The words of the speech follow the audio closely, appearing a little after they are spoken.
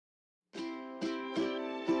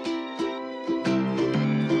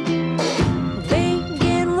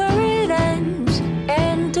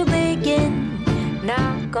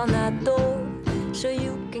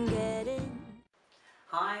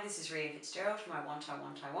FitzGerald from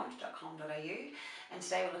iwant.com.au, and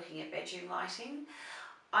today we're looking at bedroom lighting.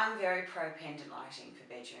 I'm very pro pendant lighting for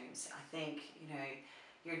bedrooms. I think,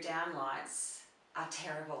 your down lights are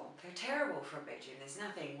terrible. They're terrible for a bedroom. There's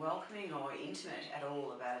nothing welcoming or intimate at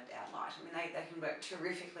all about a down light. I mean, they can work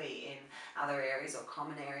terrifically in other areas or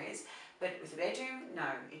common areas, but with a bedroom, no,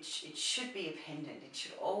 it should be a pendant. It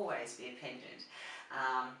should always be a pendant.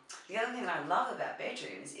 The other thing that I love about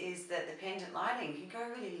bedrooms is that the pendant lighting can go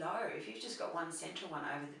really low. If you've just got one central one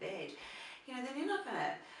over the bed, then you're not going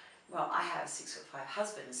to, well, I have a 6'5"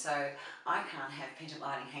 husband, so I can't have pendant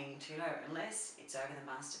lighting hanging too low unless it's over the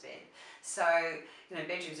master bed. So,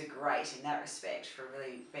 bedrooms are great in that respect for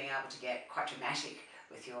really being able to get quite dramatic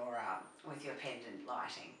with your pendant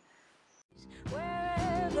lighting.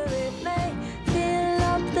 Wherever it may, fill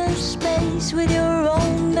up the space with your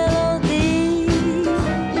own melody.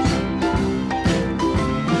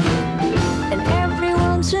 And every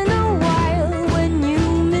once in a while, when you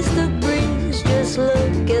miss the breeze, just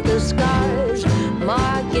look at the scars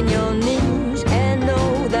marking your knees and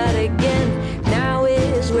know that again, now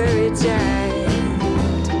is where it's at.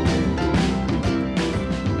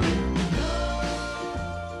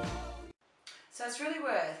 So it's really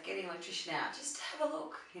worth getting an electrician out just to have a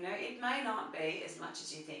look. It may not be as much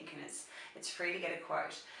as you think, and it's free to get a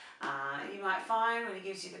quote. You might find when he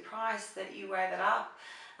gives you the price that you weigh that up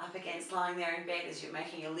against lying there in bed as you're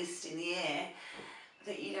making a list in the air,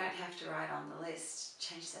 that you don't have to write on the list,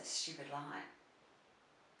 change that stupid light.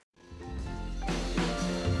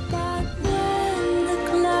 But when the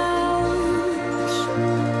clouds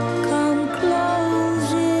come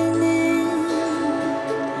closing in,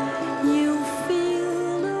 you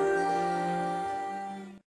feel the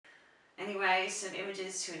rain. Anyway, some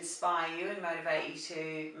images to inspire you and motivate you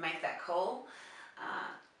to make that call.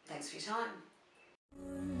 Thanks for your time.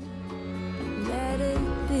 Let it